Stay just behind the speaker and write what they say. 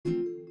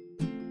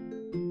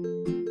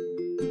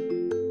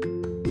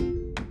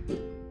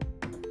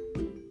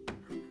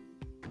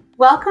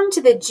Welcome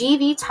to the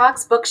GV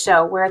Talks Book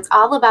Show, where it's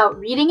all about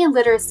reading and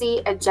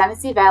literacy at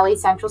Genesee Valley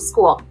Central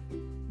School.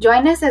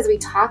 Join us as we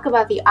talk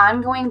about the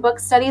ongoing book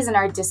studies in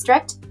our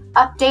district,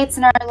 updates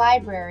in our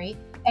library,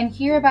 and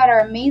hear about our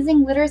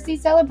amazing literacy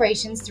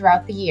celebrations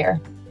throughout the year.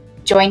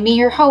 Join me,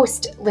 your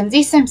host,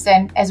 Lindsay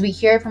Simpson, as we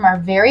hear from our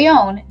very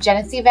own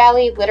Genesee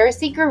Valley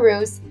literacy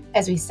gurus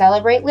as we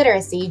celebrate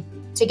literacy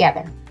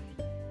together.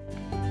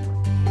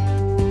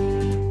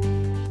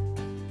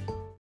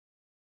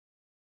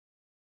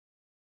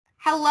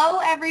 Hello,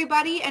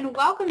 everybody, and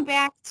welcome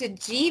back to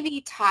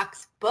GV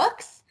Talks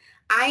Books.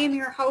 I am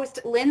your host,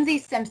 Lindsay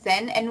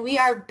Simpson, and we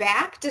are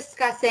back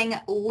discussing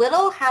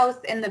Little House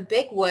in the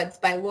Big Woods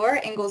by Laura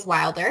Ingalls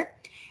Wilder.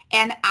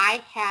 And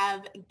I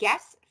have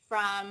guests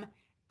from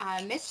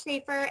Miss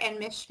Schaefer and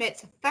Miss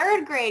Schmidt's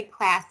third grade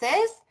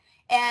classes,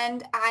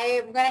 and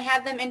I'm going to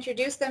have them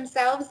introduce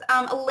themselves.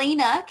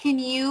 Elena, can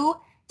you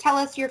tell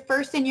us your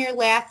first and your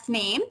last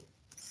name?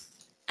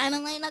 I'm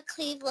Elena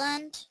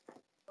Cleveland.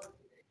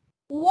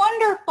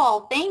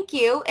 Wonderful. Thank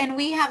you. And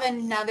we have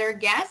another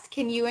guest.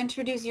 Can you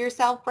introduce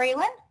yourself,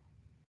 Braylon?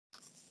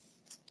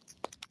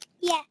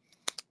 Yeah.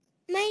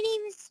 My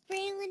name is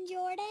Braylon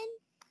Jordan.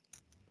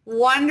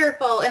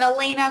 Wonderful. And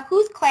Elena,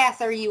 whose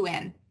class are you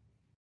in?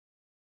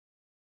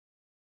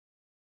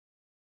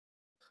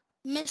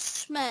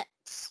 Miss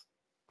Schmidt's.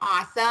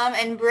 Awesome.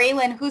 And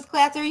Braylon, whose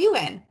class are you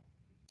in?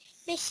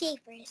 Miss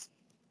Schaefer's.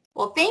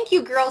 Well, thank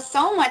you, girls,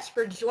 so much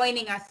for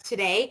joining us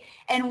today.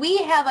 And we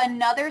have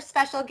another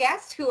special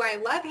guest who I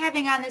love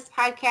having on this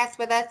podcast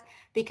with us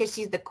because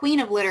she's the queen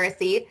of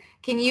literacy.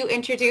 Can you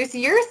introduce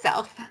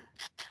yourself?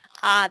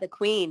 The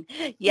queen.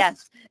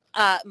 Yes.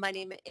 My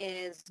name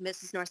is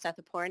Mrs.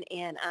 Norsethaporn,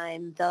 and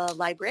I'm the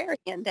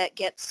librarian that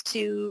gets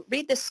to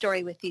read this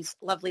story with these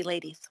lovely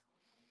ladies.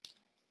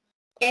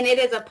 And it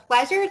is a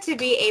pleasure to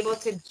be able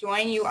to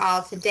join you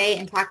all today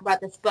and talk about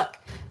this book.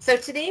 So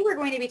today we're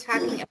going to be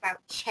talking about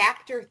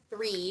Chapter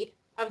 3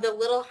 of The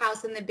Little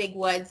House in the Big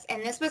Woods.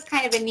 And this was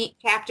kind of a neat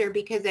chapter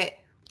because it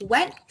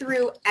went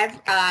through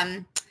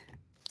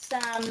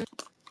some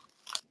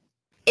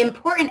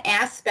important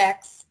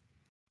aspects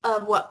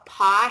of what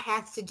Pa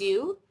has to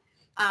do.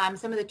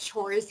 Some of the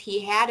chores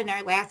he had. In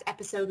our last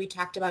episode, we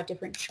talked about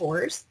different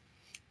chores.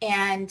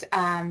 And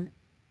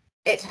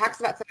it talks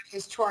about some of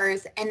his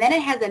chores, and then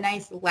it has a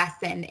nice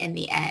lesson in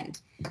the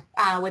end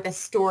with a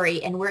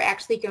story. And we're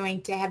actually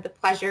going to have the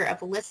pleasure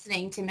of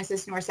listening to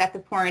Mrs.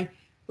 Norsethaporn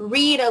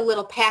read a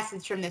little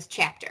passage from this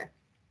chapter.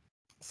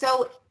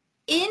 So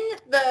in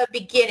the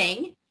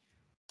beginning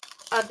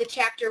of the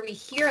chapter, we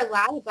hear a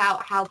lot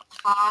about how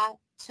Pa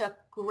took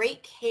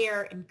great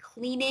care in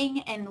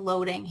cleaning and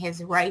loading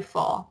his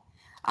rifle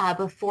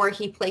before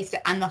he placed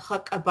it on the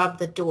hook above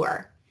the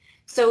door.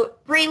 So,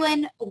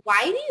 Braylon,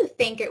 why do you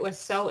think it was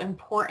so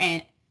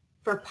important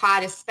for Pa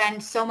to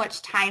spend so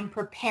much time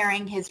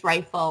preparing his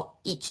rifle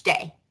each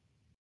day?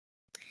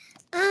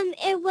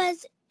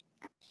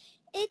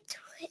 It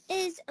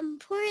is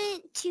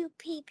important to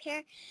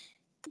prepare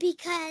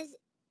because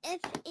if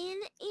an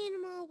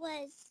animal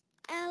was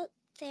out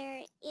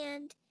there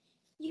and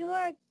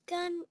your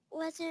gun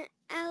wasn't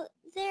out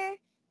there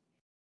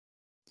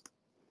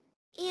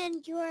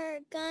and your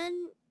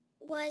gun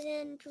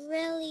wasn't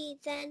really,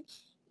 then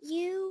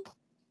you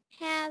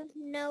have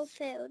no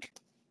food.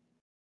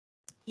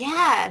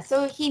 Yeah,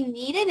 so he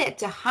needed it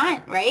to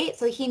hunt, right?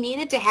 So he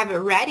needed to have it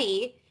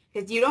ready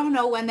because you don't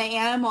know when the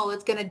animal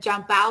is going to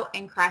jump out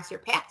and cross your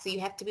path, so you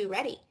have to be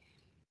ready.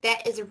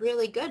 That is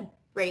really good,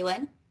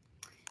 Braylon.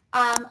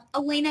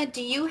 Elena,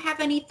 do you have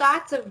any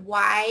thoughts of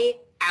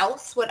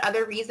what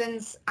other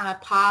reasons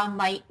Pa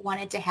might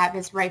wanted to have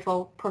his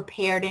rifle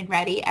prepared and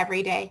ready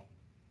every day?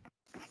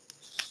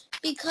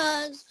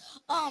 Because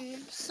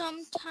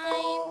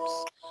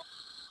sometimes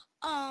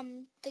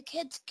the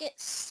kids get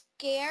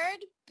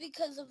scared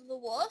because of the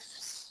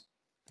wolves,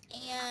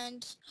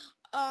 and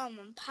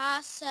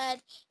Pa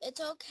said,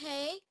 it's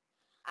okay,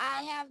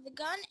 I have the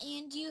gun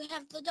and you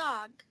have the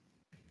dog.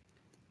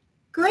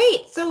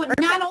 Great. So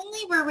not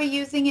only were we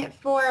using it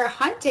for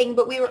hunting,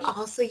 but we were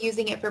also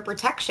using it for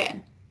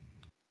protection.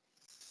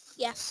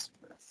 Yes.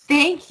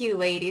 Thank you,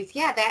 ladies.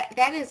 Yeah,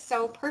 that is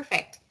so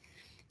perfect.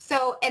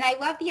 So, and I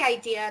love the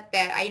idea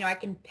that I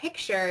can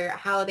picture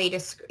how they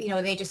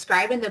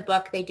describe in the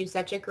book. They do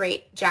such a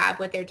great job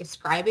with their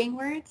describing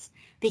words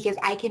because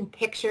I can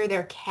picture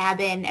their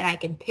cabin and I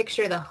can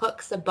picture the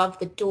hooks above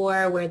the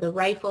door where the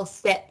rifle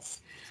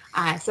sits.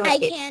 I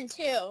can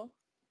too.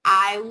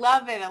 I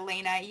love it,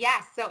 Elena.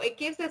 Yes. So it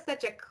gives us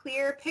such a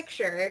clear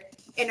picture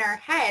in our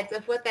heads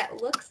of what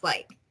that looks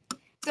like.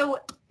 So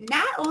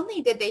not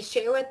only did they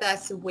share with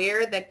us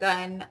where the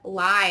gun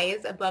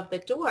lies above the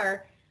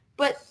door,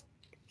 but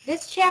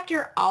this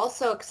chapter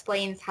also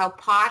explains how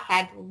Pa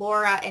had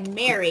Laura and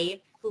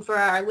Mary, who for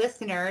our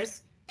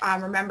listeners,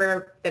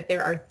 remember that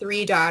there are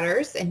 3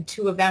 daughters and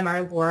 2 of them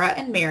are Laura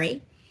and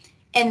Mary.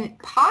 And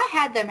Pa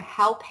had them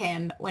help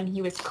him when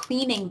he was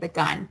cleaning the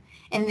gun.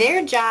 And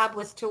their job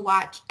was to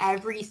watch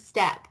every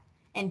step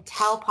and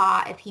tell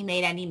Pa if he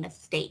made any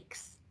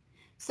mistakes.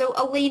 So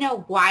Elena,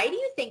 why do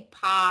you think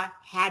Pa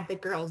had the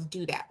girls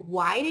do that?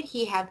 Why did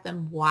he have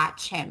them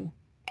watch him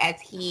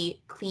as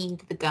he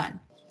cleaned the gun?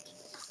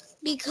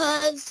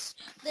 Because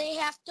they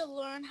have to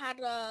learn how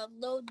to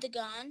load the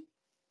gun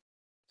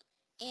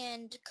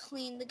and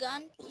clean the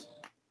gun.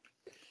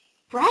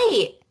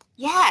 Right.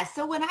 Yeah.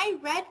 So when I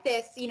read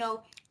this,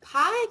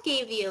 Pa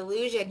gave the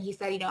illusion, he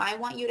said, I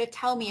want you to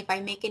tell me if I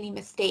make any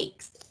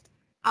mistakes.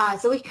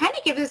 So he kind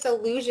of gives this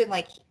illusion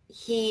like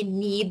he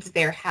needs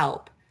their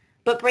help.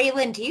 But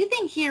Braylon, do you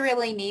think he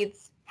really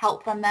needs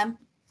help from them?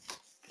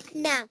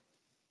 No.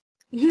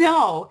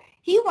 No,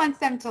 he wants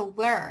them to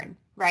learn,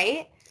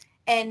 right?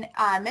 And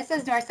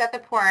Mrs.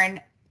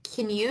 Norsethaporn,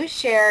 can you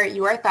share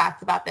your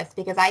thoughts about this?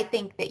 Because I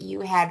think that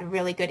you had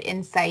really good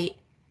insight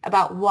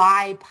about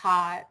why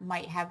Pa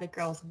might have the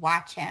girls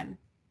watch him.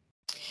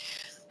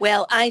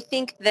 Well, I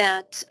think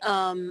that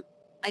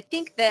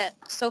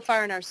so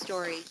far in our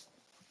story,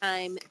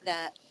 time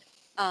that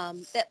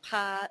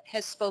Pa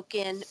has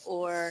spoken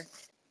or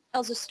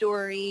tells a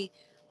story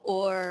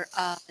or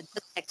does an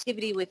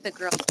activity with the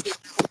girls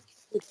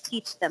to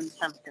teach them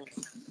something,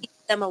 teach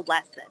them a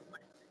lesson.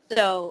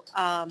 So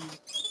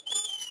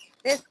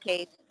this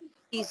case,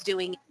 he's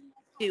doing it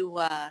to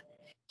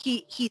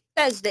he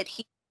says that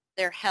he needs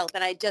their help,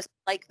 and I just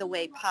like the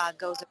way Pa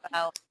goes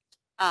about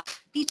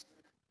teaching.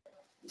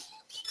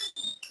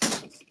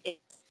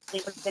 They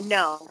were the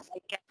no.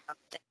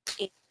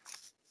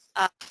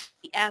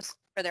 He asks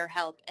for their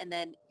help, and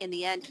then in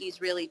the end, he's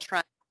really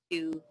trying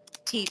to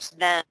teach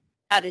them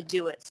how to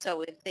do it.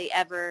 So if they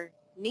ever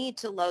need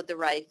to load the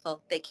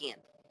rifle, they can.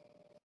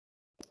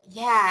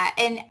 Yeah,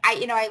 and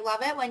I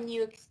love it when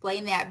you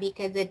explain that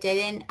because it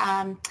didn't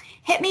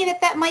hit me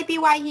that might be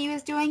why he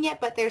was doing it.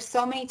 But there's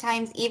so many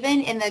times,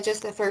 even in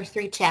just the first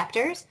 3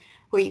 chapters,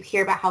 where you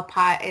hear about how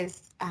Pa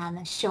is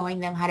showing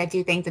them how to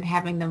do things and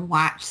having them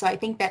watch. So I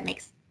think that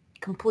makes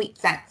complete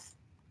sense.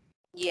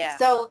 Yeah.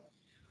 So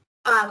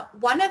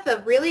one of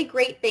the really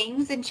great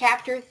things in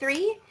chapter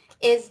 3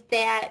 is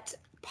that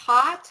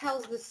Pa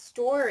tells the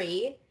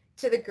story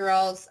to the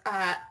girls,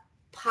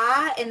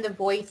 Pa and the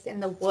Voice in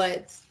the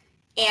Woods.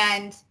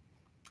 And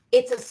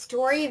it's a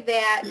story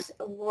that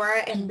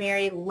Laura and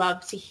Mary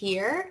love to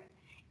hear.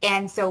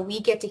 And so we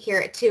get to hear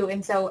it too.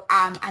 And so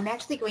I'm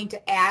actually going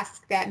to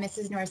ask that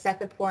Mrs.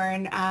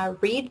 Norsethaporn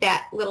read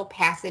that little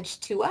passage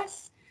to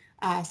us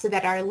so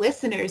that our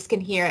listeners can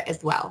hear it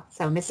as well.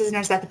 So Mrs.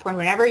 Norsethaporn,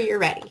 whenever you're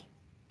ready.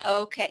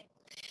 Okay.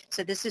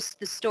 So this is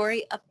the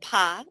story of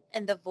Pa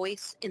and the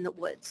Voice in the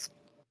Woods.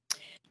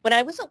 When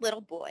I was a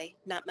little boy,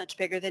 not much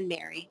bigger than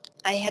Mary,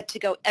 I had to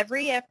go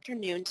every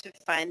afternoon to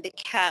find the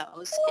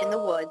cows in the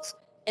woods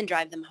and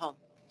drive them home.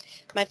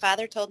 My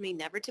father told me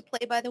never to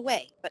play by the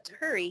way, but to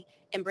hurry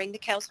and bring the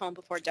cows home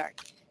before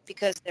dark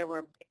because there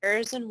were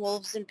bears and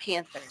wolves and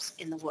panthers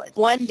in the woods.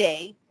 One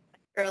day,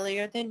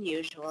 earlier than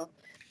usual,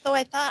 though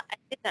I thought I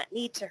did not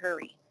need to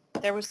hurry.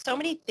 There were so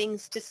many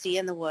things to see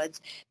in the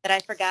woods that I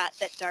forgot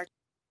that dark.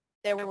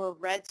 There were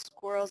red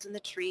squirrels in the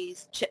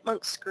trees,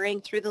 chipmunks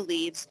scurrying through the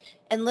leaves,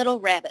 and little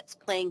rabbits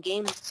playing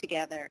games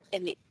together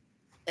in the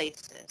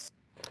places.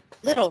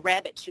 Little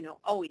rabbits,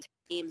 always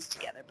play games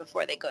together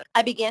before they go.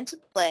 I began to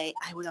play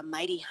I was a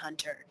mighty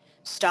hunter,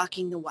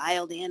 stalking the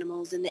wild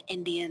animals and the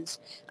Indians.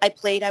 I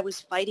played I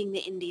was fighting the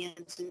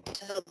Indians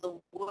until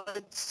the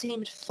woods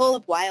seemed full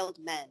of wild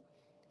men.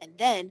 And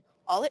then,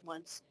 all at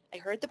once, I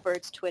heard the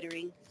birds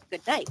twittering,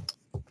 good night.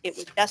 It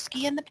was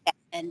dusky in the path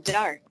and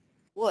dark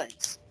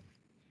woods.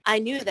 I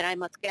knew that I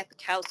must get the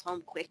cows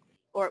home quickly,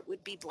 or it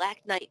would be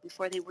black night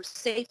before they were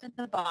safe in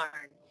the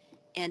barn,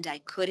 and I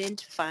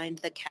couldn't find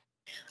the cows.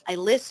 I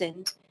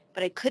listened,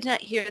 but I could not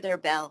hear their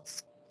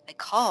bells. I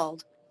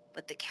called,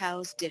 but the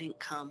cows didn't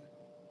come.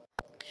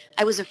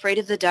 I was afraid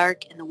of the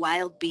dark and the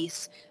wild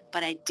beasts,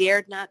 but I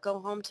dared not go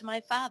home to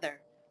my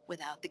father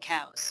without the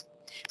cows.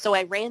 So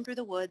I ran through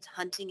the woods,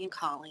 hunting and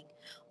calling.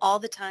 All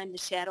the time the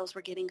shadows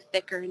were getting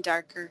thicker and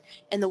darker,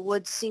 and the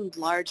woods seemed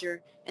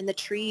larger, and the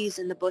trees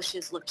and the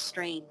bushes looked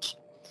strange.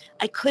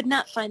 I could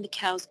not find the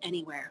cows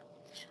anywhere.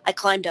 I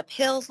climbed up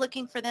hills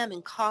looking for them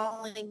and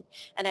calling,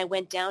 and I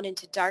went down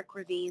into dark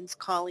ravines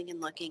calling and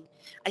looking.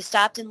 I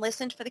stopped and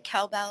listened for the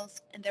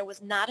cowbells, and there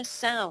was not a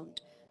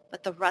sound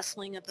but the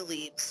rustling of the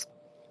leaves.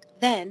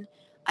 Then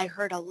I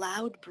heard a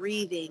loud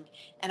breathing,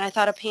 and I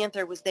thought a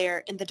panther was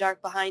there in the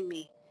dark behind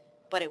me.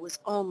 But it was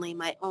only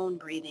my own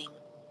breathing.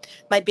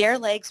 My bare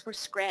legs were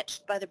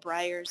scratched by the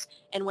briars,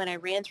 and when I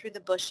ran through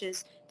the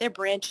bushes, their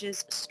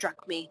branches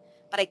struck me.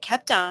 But I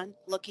kept on,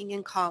 looking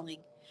and calling.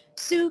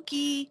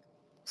 Suki!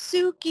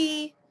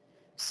 Suki!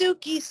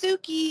 Suki!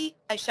 Suki!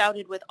 I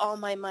shouted with all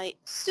my might.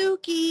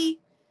 Suki!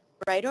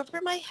 Right over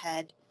my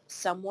head,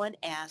 someone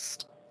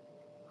asked,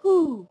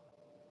 who?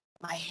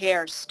 My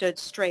hair stood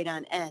straight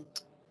on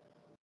end.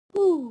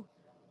 Who?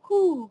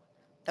 Who?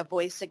 The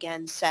voice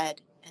again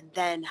said. And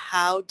then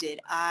how did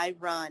I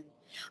run?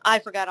 I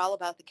forgot all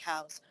about the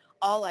cows.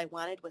 All I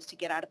wanted was to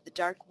get out of the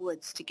dark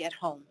woods to get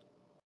home.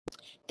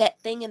 That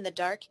thing in the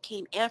dark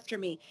came after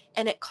me,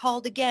 and it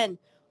called again,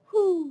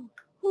 whoo,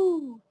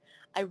 whoo.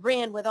 I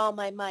ran with all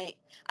my might.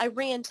 I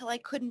ran till I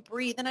couldn't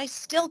breathe, and I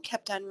still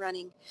kept on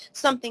running.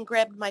 Something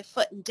grabbed my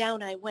foot, and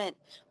down I went.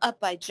 Up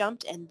I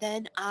jumped, and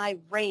then I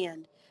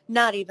ran.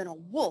 Not even a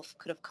wolf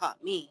could have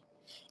caught me.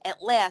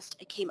 At last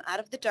I came out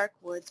of the dark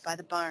woods by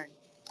the barn,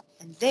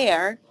 and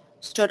there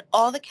stood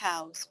all the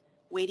cows,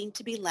 waiting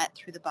to be let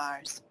through the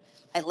bars.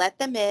 I let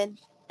them in,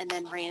 and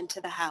then ran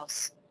to the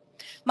house.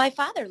 My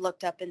father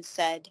looked up and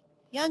said,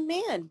 "Young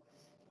man,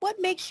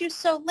 what makes you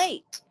so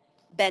late?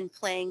 Been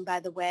playing by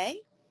the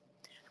way?"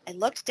 I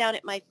looked down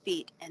at my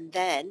feet, and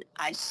then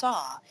I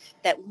saw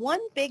that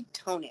one big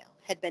toenail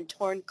had been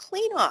torn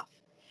clean off.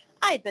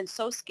 I had been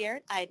so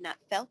scared I had not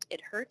felt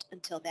it hurt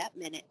until that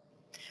minute.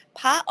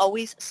 Pa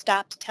always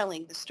stopped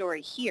telling the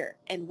story here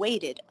and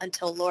waited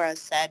until Laura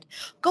said,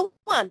 "Go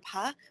on,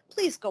 Pa,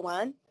 please go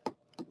on."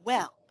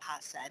 "Well," Pa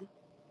said,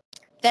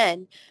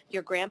 "then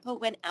your grandpa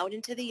went out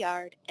into the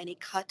yard and he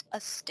cut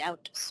a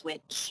stout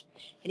switch.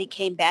 And he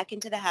came back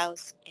into the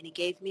house and he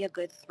gave me a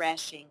good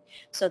thrashing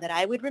so that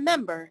I would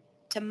remember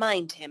to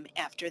mind him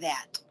after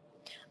that.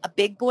 A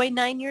big boy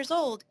 9 years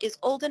old is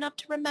old enough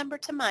to remember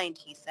to mind,"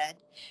 he said.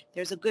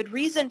 "There's a good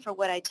reason for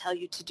what I tell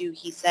you to do,"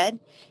 he said,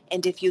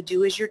 "and if you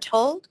do as you're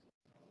told,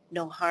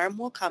 no harm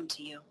will come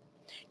to you."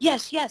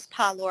 "Yes, yes,"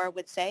 Pa Laura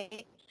would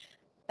say,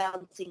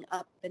 bouncing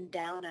up and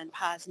down on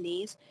Pa's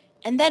knees.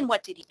 "And then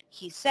what did he?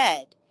 He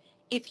said,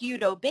 if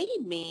you'd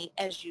obeyed me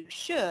as you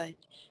should,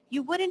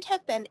 you wouldn't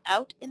have been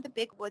out in the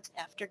big woods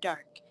after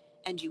dark,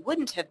 and you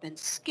wouldn't have been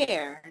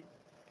scared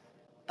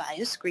by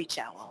a screech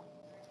owl."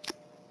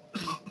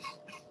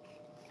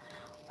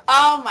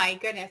 Oh my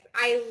goodness.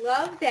 I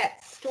love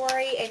that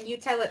story and you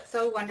tell it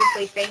so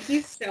wonderfully. Thank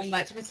you so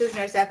much, Mrs.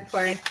 Nurse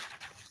Epcorn.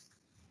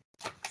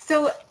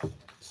 So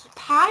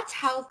Pa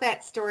tells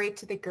that story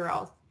to the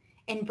girls.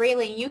 And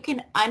Braylon, you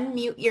can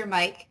unmute your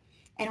mic.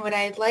 And what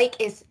I'd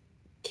like is,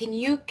 can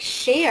you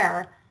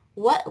share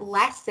what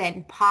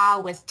lesson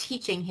Pa was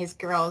teaching his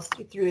girls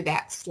through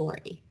that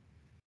story?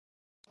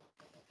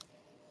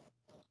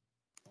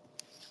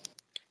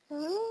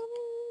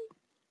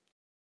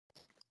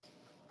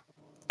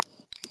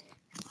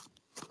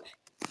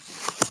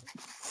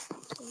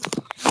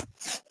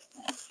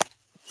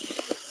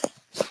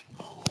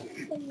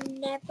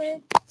 Never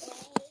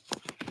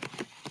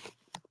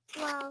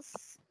well,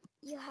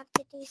 you have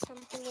to do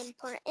something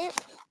important.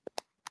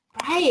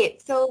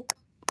 Right. So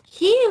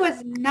he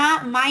was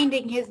not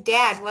minding his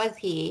dad, was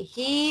he?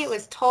 He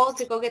was told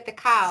to go get the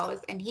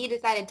cows, and he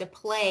decided to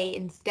play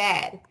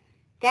instead.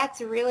 That's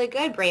really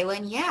good,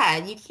 Braylon. Yeah,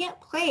 you can't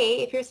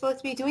play if you're supposed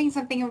to be doing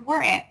something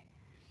important.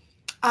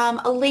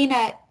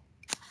 Elena,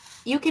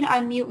 you can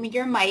unmute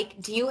your mic.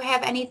 Do you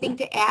have anything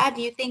to add?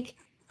 Do you think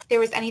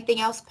there was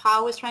anything else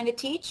Pa was trying to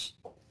teach?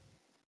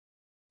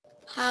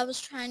 I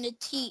was trying to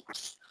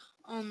teach,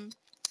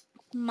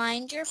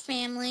 mind your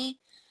family,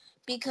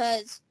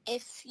 because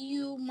if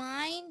you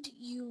mind,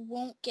 you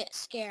won't get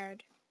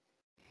scared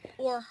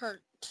or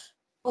hurt.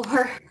 Or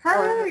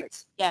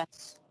hurt.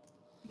 Yes.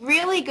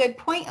 Really good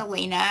point,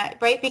 Elena,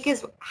 right?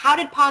 Because how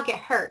did Pa get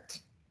hurt?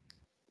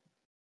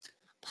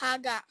 Pa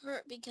got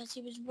hurt because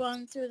he was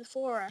running through the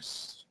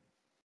forest.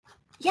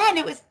 Yeah, and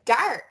it was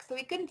dark, so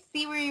he couldn't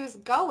see where he was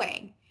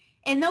going.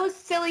 And those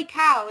silly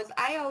cows,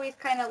 I always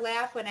kind of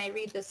laugh when I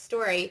read this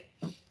story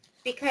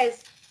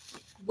because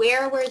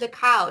where were the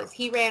cows?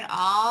 He ran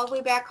all the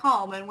way back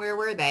home, and where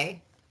were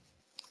they?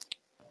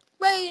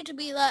 Ready to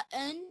be let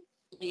in.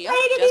 Yep,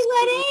 Ready to be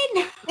let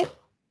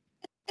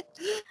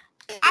in.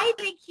 I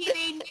think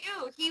they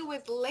knew he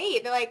was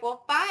late. They're like,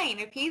 well, fine.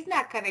 If he's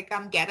not going to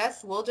come get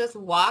us, we'll just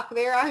walk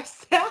there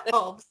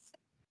ourselves.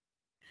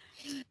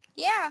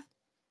 Yeah,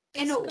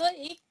 And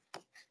basically.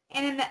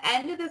 And in the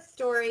end of the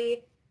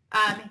story,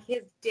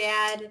 his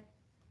dad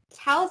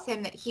tells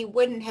him that he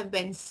wouldn't have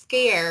been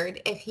scared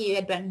if he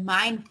had been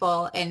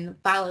mindful and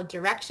followed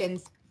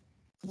directions.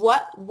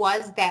 What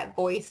was that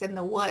voice in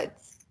the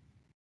woods?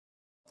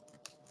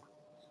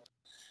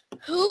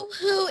 Hoo,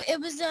 it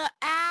was an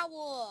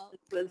owl. It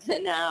was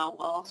an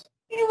owl.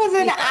 It was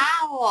an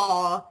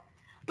owl.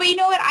 But you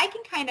know what? I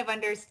can kind of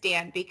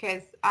understand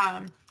because,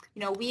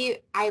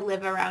 I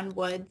live around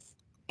woods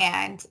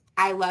and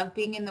I love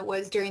being in the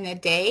woods during the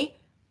day.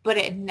 But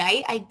at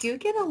night, I do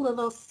get a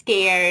little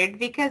scared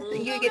because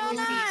you get to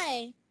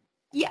see.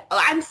 Yeah,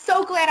 I'm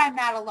so glad I'm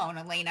not alone,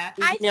 Elena.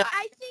 I think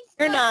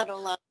You're not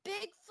alone.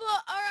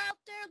 Bigfoot are out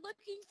there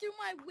looking through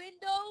my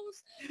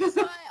windows.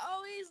 So I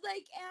always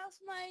ask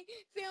my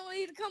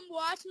family to come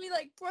watch me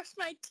brush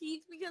my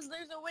teeth because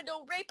there's a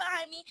window right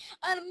behind me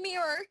on a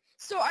mirror.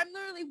 So I'm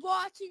literally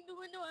watching the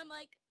window. I'm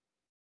like,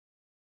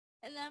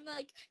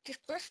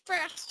 just brush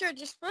faster, and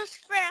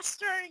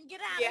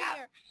get out of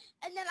here.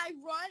 And then I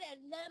run,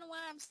 and then when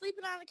I'm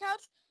sleeping on the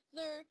couch,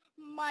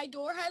 my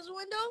door has a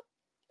window.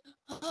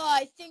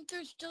 I think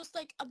there's just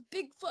a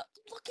Bigfoot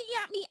looking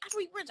at me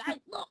everywhere I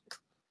look.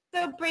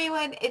 So,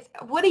 Braylon,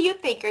 what do you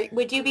think?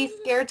 Would you be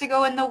scared to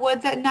go in the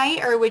woods at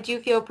night, or would you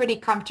feel pretty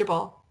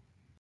comfortable?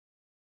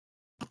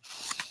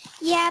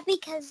 Yeah,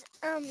 because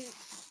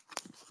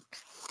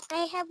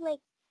I have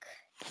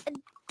a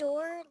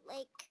door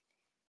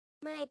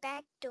my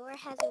back door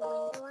has a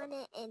window on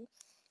it, and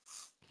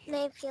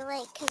I feel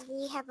like because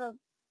we have a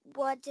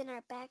woods in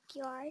our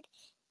backyard,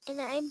 and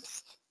I'm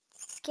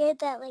scared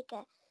that like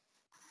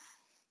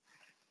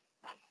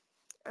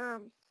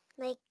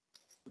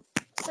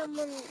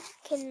someone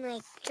can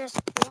like just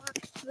walk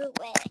through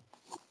it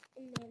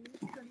and then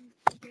come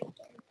break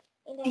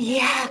in. And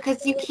Yeah,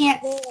 because you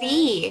can't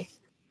see.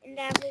 And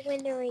I have a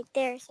window right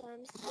there, so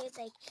I'm scared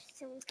like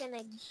someone's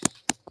gonna.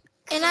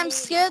 And I'm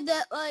scared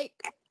that like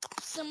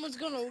someone's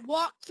gonna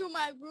walk through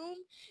my room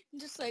and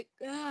just like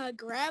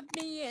grab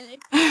me and.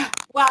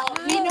 Well,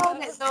 we know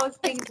that those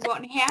things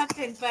won't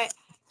happen, but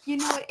you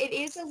know, it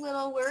is a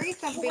little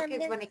worrisome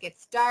because when it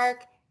gets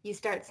dark, you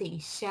start seeing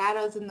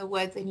shadows in the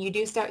woods, and you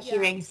do start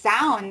hearing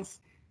sounds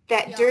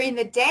that during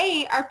the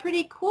day are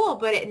pretty cool,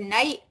 but at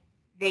night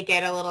they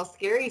get a little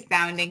scary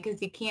sounding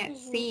because you can't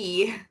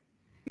see.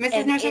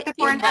 Mrs.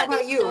 Nurse-Porn, how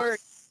about you?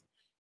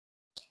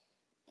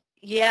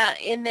 Yeah,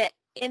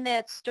 in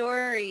that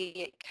story,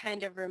 it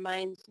kind of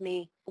reminds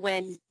me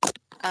when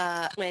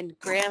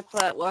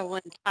Grandpa or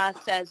when Pa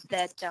says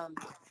that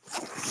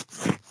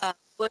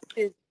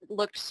bushes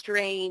look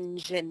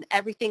strange and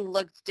everything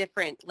looks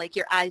different, like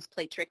your eyes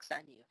play tricks on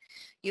you.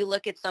 You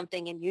look at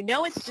something and you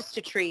know it's just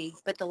a tree,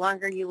 but the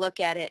longer you look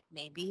at it,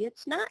 maybe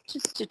it's not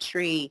just a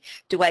tree.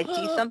 Do I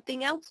see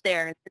something else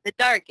there? In the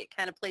dark, it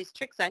kind of plays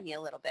tricks on you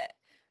a little bit.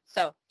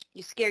 So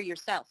you scare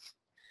yourself.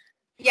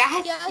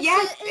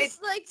 Yes. It's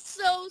like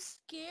so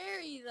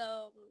scary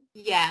though.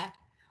 Yeah.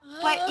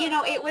 But, you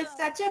know, it was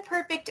such a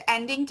perfect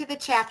ending to the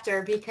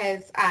chapter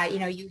because, you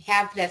know, you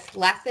have this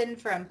lesson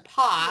from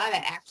Pa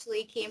that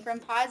actually came from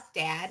Pa's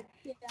dad.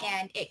 Yeah.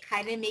 And it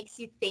kind of makes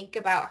you think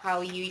about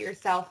how you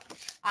yourself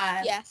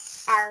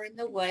are in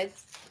the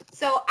woods.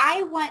 So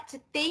I want to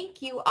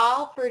thank you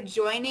all for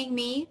joining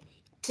me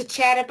to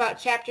chat about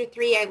Chapter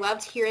 3. I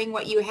loved hearing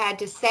what you had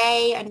to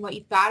say and what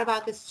you thought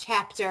about this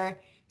chapter.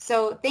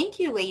 So thank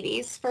you,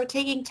 ladies, for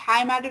taking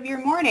time out of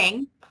your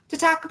morning to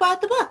talk about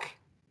the book.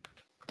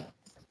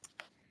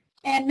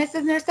 And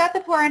Mrs.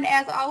 Nurse-Porn,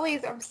 as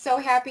always, I'm so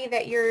happy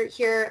that you're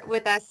here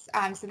with us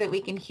so that we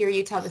can hear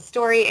you tell the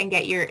story and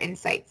get your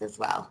insights as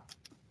well.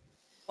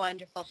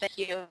 Wonderful. Thank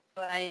you.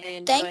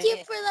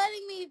 Thanks for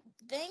letting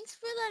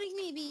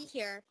me be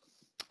here.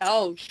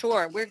 Oh,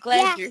 sure. We're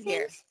glad you're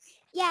here.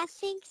 Yeah,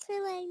 thanks for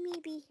letting me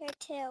be here,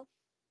 too.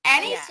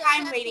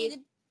 Anytime, ladies.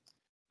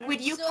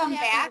 Would you come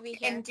back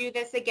and do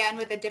this again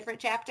with a different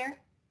chapter?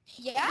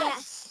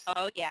 Yes.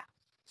 Oh, yeah.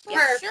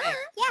 Perfect. Sure.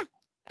 Yeah.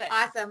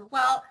 Awesome.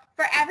 Well,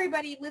 for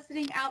everybody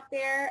listening out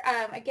there,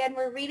 again,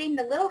 we're reading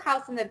The Little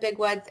House in the Big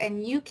Woods,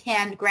 and you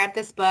can grab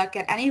this book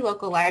at any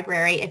local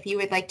library if you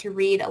would like to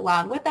read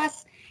along with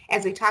us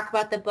as we talk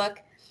about the book.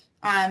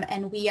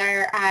 And we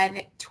are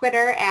on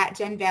Twitter at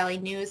Gen Valley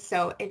News,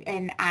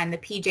 and on the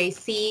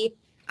PJC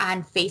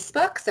on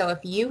Facebook. So if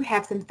you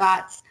have some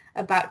thoughts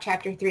about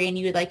Chapter 3 and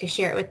you would like to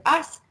share it with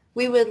us,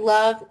 we would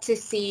love to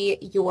see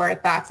your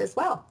thoughts as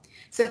well.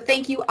 So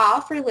thank you all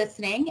for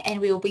listening,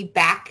 and we will be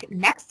back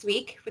next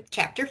week with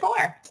Chapter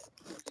 4.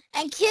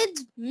 And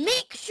kids,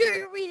 make sure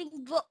you're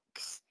reading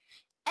books.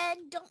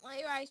 And don't let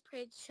your eyes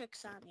play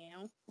tricks on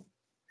you.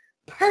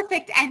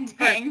 Perfect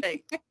ending.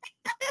 Perfect.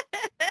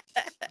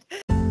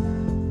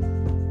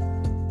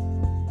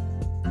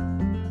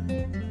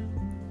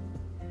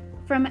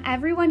 From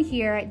everyone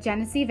here at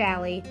Genesee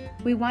Valley,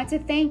 we want to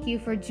thank you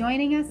for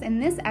joining us in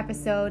this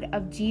episode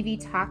of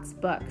GV Talks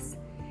Books,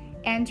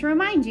 and to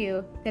remind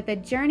you that the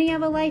journey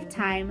of a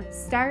lifetime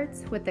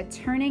starts with the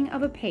turning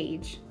of a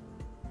page.